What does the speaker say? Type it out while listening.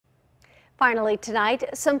Finally tonight,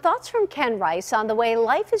 some thoughts from Ken Rice on the way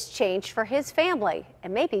life has changed for his family,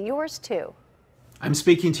 and maybe yours too. I'm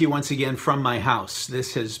speaking to you once again from my house.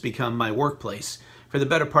 This has become my workplace for the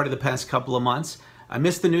better part of the past couple of months. I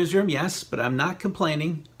miss the newsroom, yes, but I'm not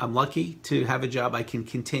complaining. I'm lucky to have a job I can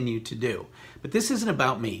continue to do. But this isn't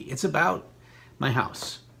about me. It's about my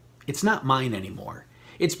house. It's not mine anymore.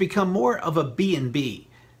 It's become more of a B&B,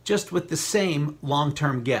 just with the same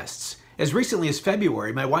long-term guests. As recently as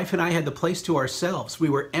February, my wife and I had the place to ourselves. We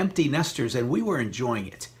were empty nesters and we were enjoying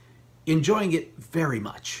it. Enjoying it very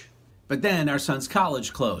much. But then our son's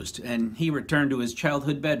college closed and he returned to his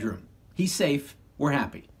childhood bedroom. He's safe. We're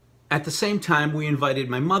happy. At the same time, we invited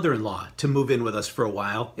my mother-in-law to move in with us for a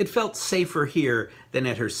while. It felt safer here than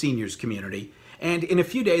at her seniors community. And in a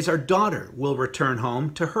few days, our daughter will return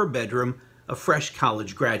home to her bedroom, a fresh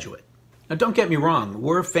college graduate. Now, don't get me wrong,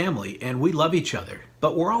 we're a family and we love each other,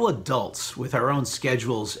 but we're all adults with our own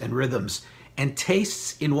schedules and rhythms and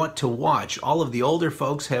tastes in what to watch. All of the older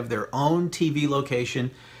folks have their own TV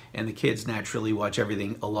location, and the kids naturally watch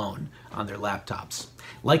everything alone on their laptops.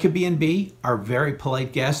 Like a B&B, our very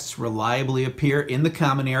polite guests reliably appear in the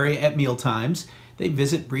common area at mealtimes. They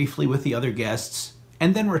visit briefly with the other guests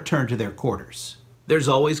and then return to their quarters. There's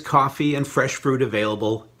always coffee and fresh fruit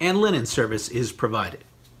available, and linen service is provided.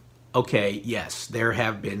 Okay, yes, there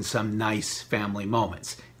have been some nice family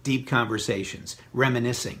moments, deep conversations,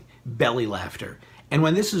 reminiscing, belly laughter. And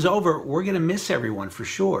when this is over, we're going to miss everyone for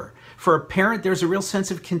sure. For a parent, there's a real sense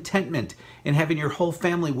of contentment in having your whole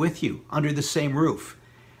family with you under the same roof.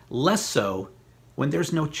 Less so when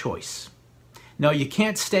there's no choice. No, you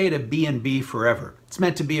can't stay at a B&B forever. It's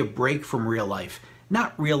meant to be a break from real life,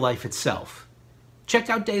 not real life itself.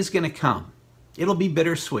 Checkout day is going to come. It'll be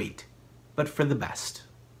bittersweet, but for the best.